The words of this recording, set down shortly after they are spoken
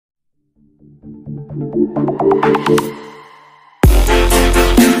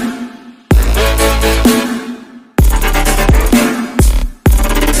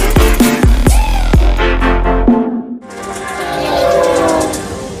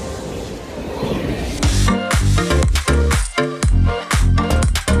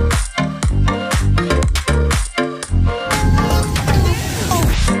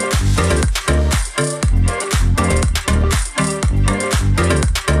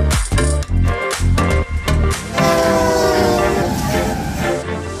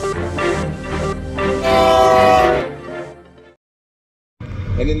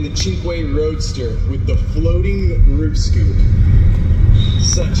And then the Cinque Roadster with the floating roof scoop.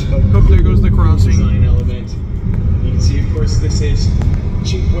 Such a cool there goes the crossing design element. You can see, of course, this is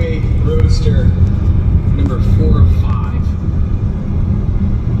Cinque Roadster number 4 of 5.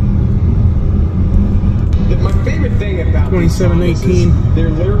 My favorite thing about 2718.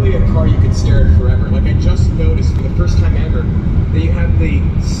 They're literally a car you could stare at forever. Like, I just noticed for the first time ever that you have the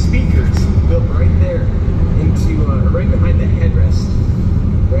speakers built right there into right behind the headrest.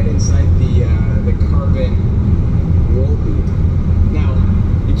 Right inside the carbon roll boot. Now,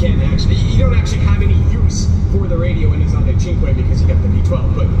 you don't actually have any use for the radio when it's on the Cinque because you got the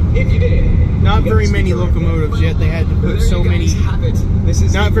V12. But if you did, not very many locomotives yet. They had to put so many.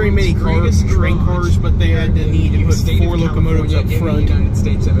 Not very many cars, train cars, but they had the need to put 4 locomotives up front.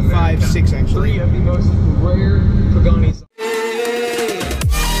 5, 6 actually. 3 of the most rare Paganis.